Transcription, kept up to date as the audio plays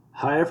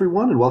Hi,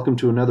 everyone, and welcome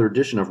to another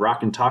edition of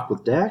Rock and Talk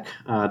with Dak.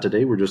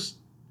 Today, we're just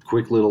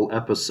quick little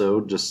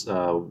episode. Just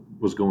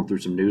was going through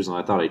some news, and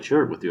I thought I'd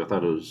share it with you. I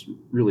thought it was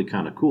really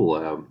kind of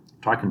cool.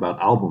 Talking about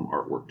album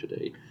artwork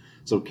today.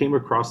 So, came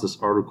across this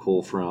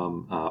article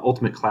from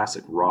Ultimate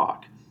Classic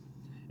Rock,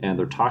 and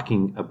they're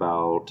talking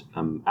about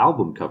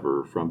album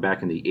cover from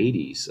back in the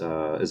 '80s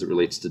as it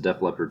relates to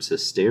Def Leppard's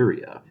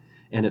Hysteria.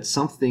 And it's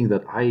something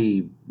that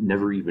I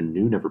never even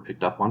knew, never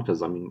picked up on,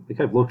 because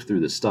like I've looked through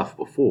this stuff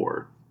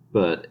before,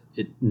 but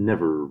it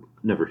never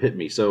hit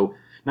me. So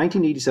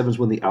 1987 is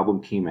when the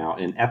album came out,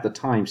 and at the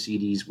time,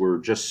 CDs were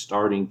just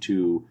starting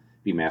to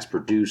be mass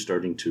produced,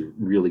 starting to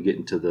really get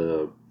into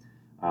the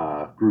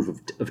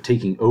groove of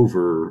taking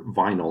over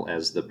vinyl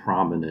as the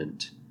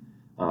prominent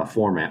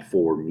format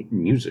for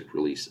music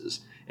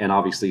releases. And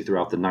obviously,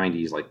 throughout the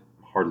 90s, like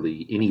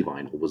hardly any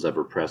vinyl was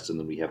ever pressed, and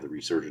then we have the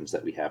resurgence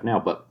that we have now.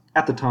 But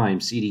at the time,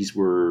 CDs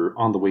were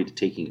on the way to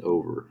taking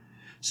over.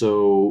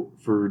 So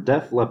for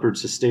Def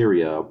Leppard's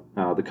Hysteria,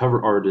 the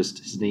cover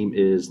artist, his name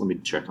is, let me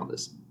check on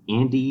this,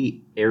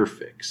 Andy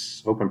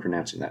Airfix. Hope I'm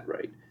pronouncing that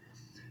right.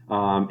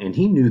 And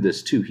he knew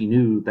this too. He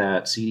knew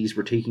that CDs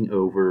were taking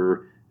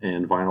over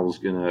and vinyl was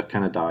going to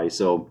kind of die.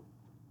 So,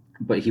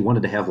 but he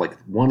wanted to have like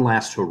one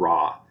last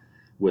hurrah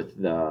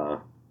with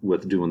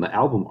doing the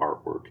album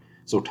artwork.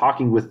 So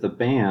talking with the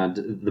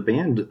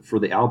band for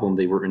the album,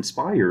 they were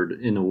inspired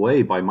in a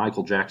way by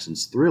Michael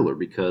Jackson's Thriller,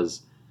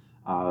 because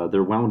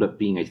there wound up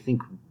being, I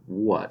think,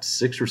 what,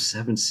 6 or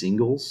 7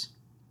 singles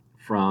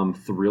from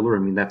Thriller. I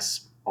mean,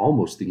 that's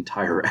almost the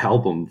entire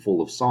album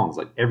full of songs.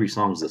 Like every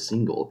song's a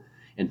single.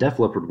 And Def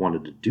Leppard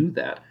wanted to do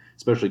that,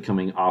 especially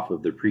coming off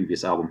of their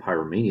previous album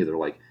Pyromania. They're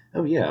like,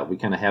 oh yeah, we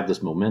kind of have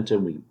this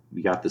momentum.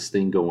 We got this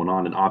thing going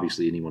on, and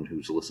obviously anyone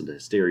who's listened to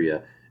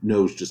Hysteria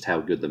knows just how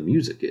good the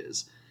music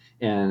is.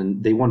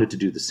 And they wanted to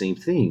do the same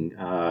thing.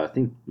 I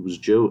think it was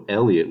Joe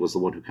Elliott was the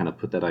one who kind of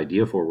put that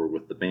idea forward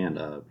with the band.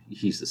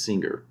 He's the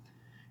singer,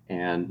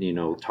 and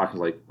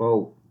talking like,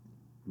 well,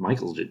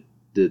 Michael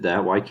did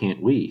that. Why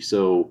can't we?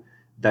 So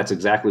that's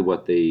exactly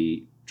what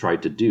they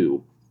tried to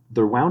do.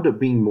 There wound up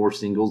being more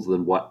singles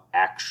than what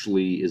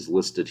actually is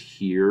listed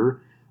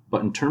here,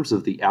 but in terms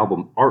of the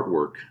album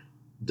artwork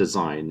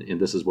design, and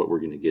this is what we're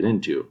going to get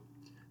into,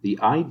 the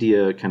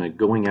idea kind of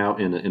going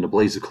out in a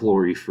blaze of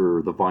glory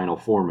for the vinyl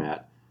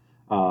format.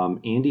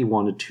 Andy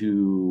wanted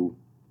to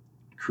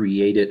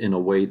create it in a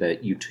way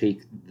that you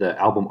take the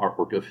album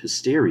artwork of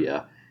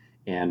Hysteria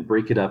and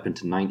break it up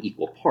into 9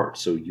 equal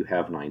parts. So you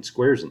have 9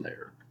 squares in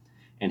there.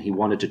 And he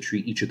wanted to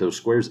treat each of those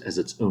squares as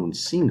its own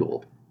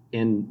single.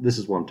 And this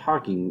is what I'm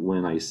talking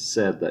when I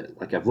said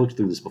that, like, I've looked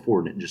through this before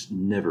and it just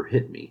never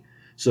hit me.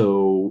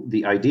 So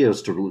the idea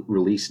is to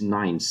release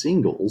 9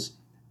 singles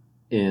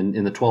in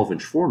the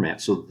 12-inch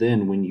format. So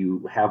then when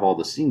you have all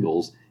the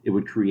singles, it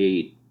would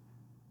create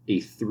a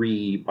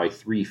 3 by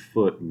 3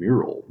 foot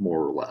mural, more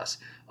or less,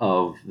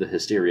 of the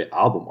Hysteria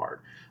album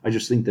art. I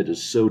just think that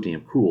is so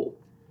damn cool.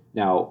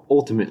 Now,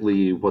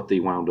 ultimately, what they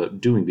wound up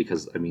doing,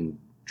 because,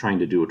 trying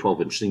to do a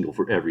 12-inch single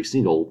for every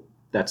single,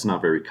 that's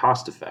not very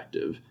cost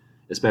effective,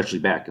 especially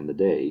back in the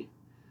day.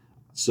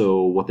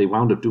 So what they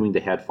wound up doing,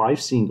 they had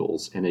 5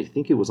 singles, and I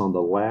think it was on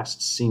the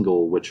last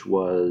single, which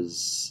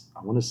was,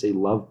 I want to say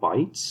Love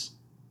Bites,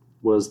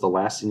 was the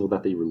last single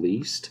that they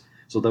released.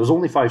 So there was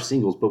only 5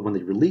 singles, but when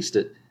they released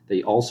it,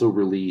 they also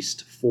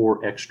released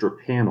 4 extra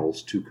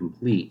panels to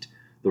complete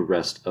the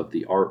rest of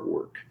the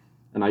artwork.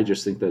 And I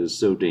just think that is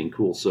so dang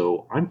cool.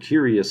 So I'm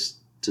curious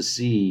to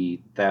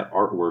see that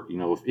artwork,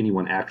 if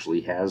anyone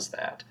actually has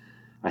that.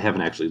 I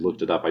haven't actually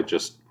looked it up. I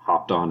just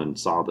hopped on and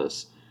saw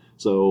this.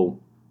 So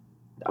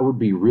that would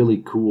be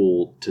really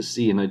cool to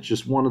see. And it's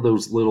just one of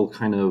those little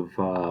kind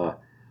of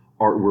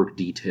artwork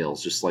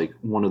details, just like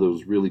one of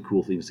those really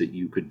cool things that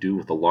you could do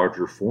with a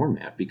larger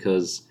format,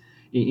 because,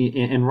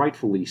 and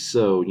rightfully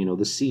so,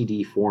 the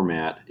CD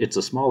format, it's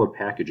a smaller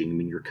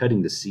packaging. You're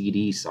cutting the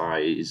CD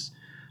size,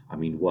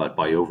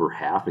 by over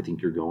half. I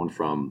think you're going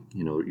from,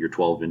 your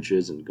 12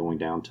 inches and going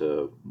down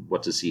to,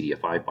 what's a CD, a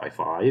 5 by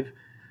 5.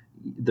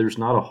 There's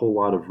not a whole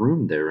lot of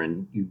room there,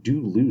 and you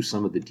do lose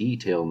some of the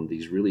detail in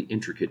these really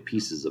intricate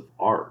pieces of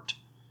art.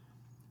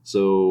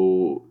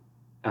 So,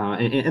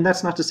 and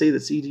that's not to say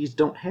that CDs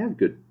don't have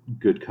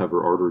good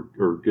cover art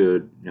or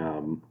good,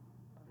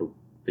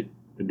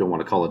 I don't want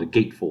to call it a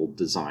gatefold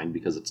design,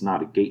 because it's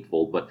not a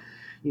gatefold, but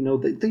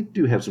they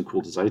do have some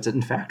cool designs.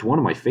 In fact, one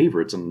of my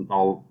favorites, and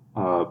I'll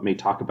may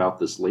talk about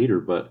this later,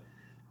 but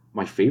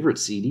my favorite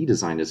CD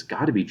design has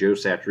got to be Joe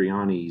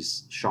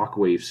Satriani's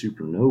Shockwave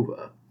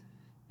Supernova.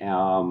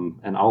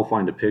 And I'll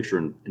find a picture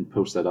and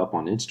post that up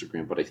on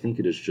Instagram, but I think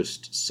it is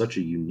just such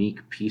a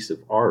unique piece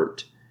of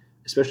art,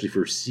 especially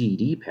for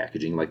CD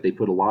packaging. Like, they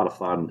put a lot of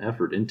thought and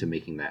effort into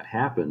making that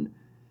happen,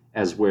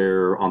 as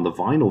where on the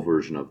vinyl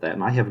version of that,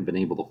 and I haven't been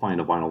able to find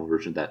a vinyl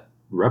version that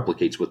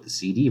replicates what the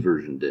CD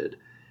version did.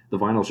 The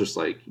vinyl's just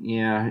like,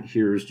 yeah,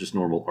 here's just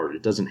normal art.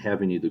 It doesn't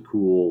have any of the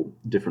cool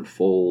different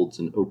folds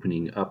and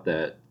opening up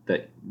that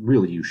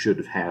really you should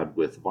have had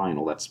with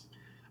vinyl. That's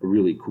a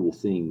really cool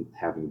thing,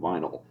 having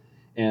vinyl.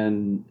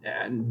 And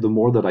the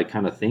more that I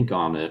kind of think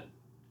on it,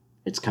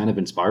 it's kind of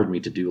inspired me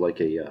to do like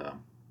a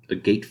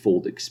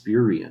gatefold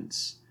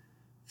experience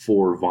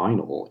for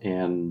vinyl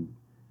and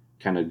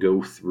kind of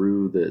go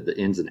through the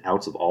ins and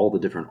outs of all the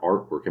different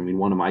artwork. I mean,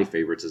 one of my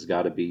favorites has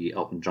got to be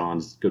Elton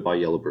John's Goodbye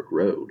Yellow Brick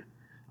Road.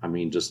 I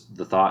mean, just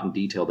the thought and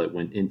detail that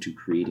went into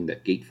creating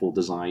that gatefold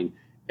design.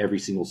 Every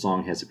single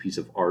song has a piece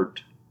of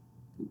art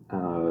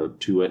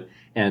to it.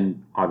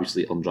 And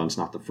obviously, Elton John's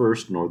not the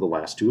first nor the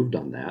last to have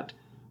done that,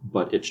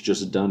 but it's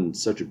just done in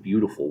such a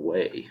beautiful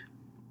way.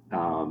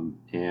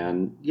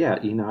 And yeah,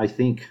 I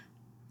think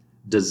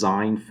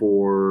design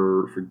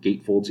for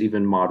gatefolds,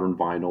 even modern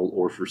vinyl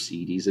or for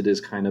CDs, it is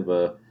kind of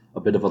a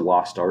bit of a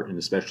lost art, and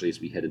especially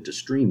as we head into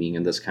streaming.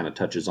 And this kind of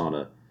touches on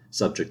a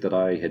subject that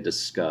I had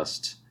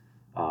discussed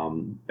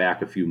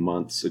back a few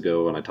months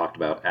ago, and I talked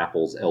about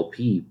Apple's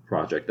LP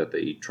project that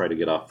they try to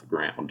get off the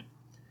ground.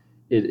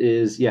 It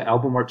is, yeah,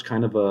 album art's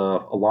kind of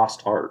a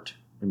lost art.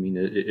 I mean,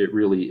 it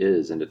really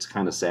is, and it's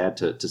kind of sad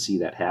to see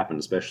that happen,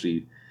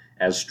 especially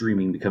as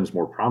streaming becomes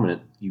more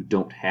prominent. You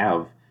don't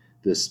have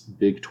this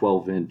big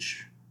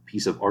 12-inch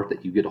piece of art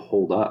that you get to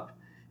hold up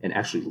and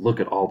actually look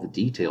at all the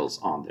details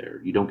on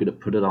there. You don't get to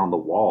put it on the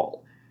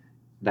wall,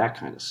 that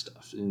kind of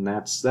stuff, and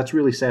that's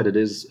really sad. It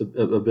is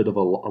a bit of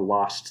a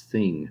lost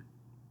thing,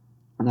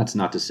 and that's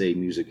not to say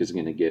music is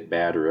going to get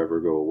bad or ever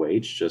go away.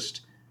 It's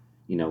just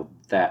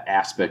that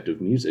aspect of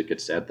music,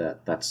 it's sad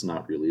that that's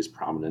not really as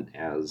prominent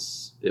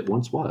as it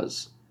once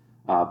was.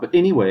 But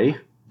anyway,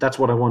 that's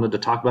what I wanted to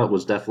talk about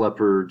was Def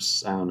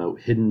Leppard's, I don't know,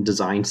 hidden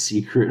design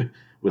secret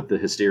with the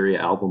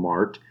Hysteria album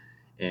art.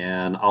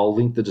 And I'll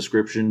link the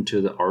description to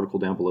the article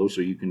down below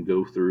so you can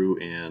go through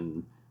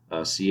and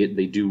see it.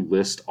 They do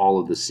list all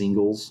of the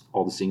singles,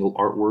 all the single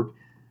artwork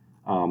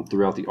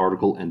throughout the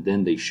article, and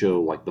then they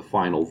show like the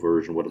final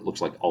version, what it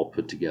looks like all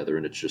put together,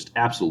 and it's just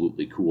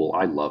absolutely cool.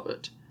 I love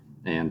it.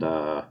 And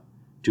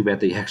too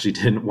bad they actually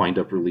didn't wind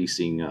up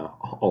releasing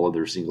all of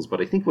their singles. But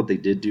I think what they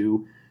did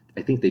do,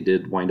 I think they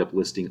did wind up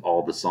listing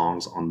all the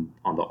songs on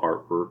the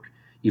artwork,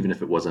 even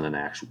if it wasn't an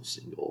actual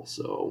single.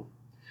 So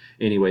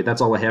anyway, that's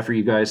all I have for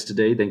you guys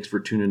today. Thanks for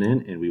tuning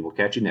in, and we will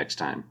catch you next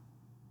time.